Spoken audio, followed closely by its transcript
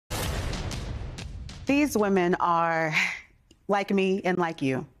These women are like me and like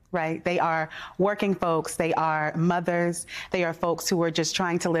you, right? They are working folks. They are mothers. They are folks who are just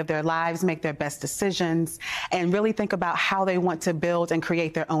trying to live their lives, make their best decisions, and really think about how they want to build and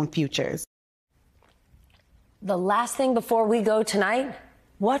create their own futures. The last thing before we go tonight,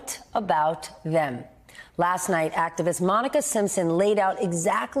 what about them? Last night, activist Monica Simpson laid out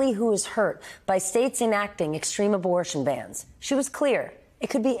exactly who is hurt by states enacting extreme abortion bans. She was clear. It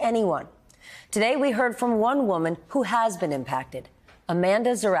could be anyone. Today, we heard from one woman who has been impacted,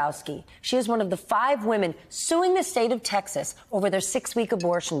 Amanda Zurawski. She is one of the 5 women suing the state of Texas over their 6-week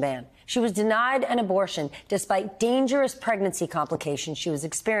abortion ban. She was denied an abortion despite dangerous pregnancy complications she was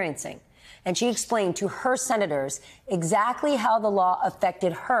experiencing. And she explained to her senators exactly how the law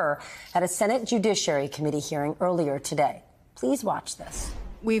affected her at a Senate Judiciary Committee hearing earlier today. Please watch this.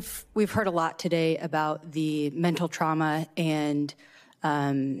 We've heard a lot today about the mental trauma and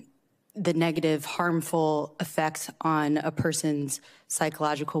the negative, harmful effects on a person's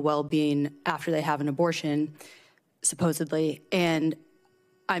psychological well-being after they have an abortion, supposedly. And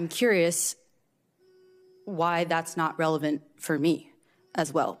I'm curious why that's not relevant for me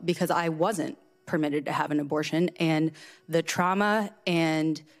as well, because I wasn't permitted to have an abortion, and the trauma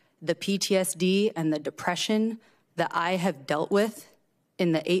and the PTSD and the depression that I have dealt with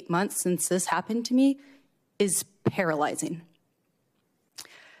in the 8 months since this happened to me is paralyzing.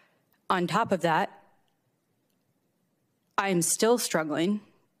 On top of that, I'm still struggling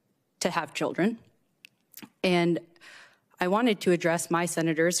to have children, and I wanted to address my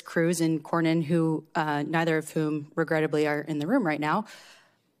senators, Cruz and Cornyn, who neither of whom, regrettably, are in the room right now.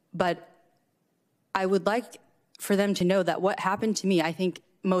 But I would like for them to know that what happened to me, I think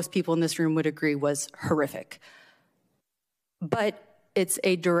most people in this room would agree, was horrific. But it's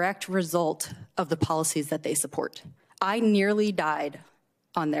a direct result of the policies that they support. I nearly died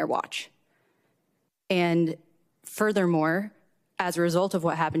on their watch. And furthermore, as a result of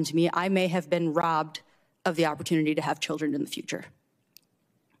what happened to me, I may have been robbed of the opportunity to have children in the future.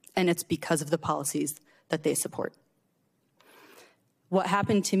 And it's because of the policies that they support. What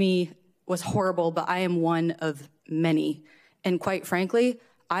happened to me was horrible, but I am one of many. And quite frankly,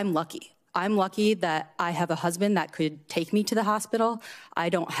 I'm lucky. I'm lucky that I have a husband that could take me to the hospital. I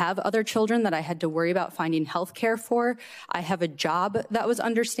don't have other children that I had to worry about finding health care for. I have a job that was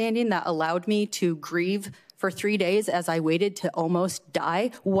understanding, that allowed me to grieve for 3 days as I waited to almost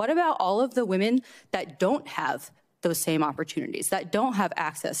die. What about all of the women that don't have those same opportunities, that don't have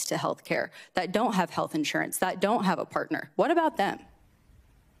access to health care, that don't have health insurance, that don't have a partner? What about them?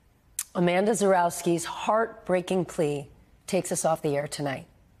 Amanda Zurawski's heartbreaking plea takes us off the air tonight.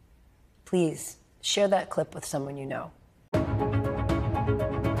 Please share that clip with someone you know.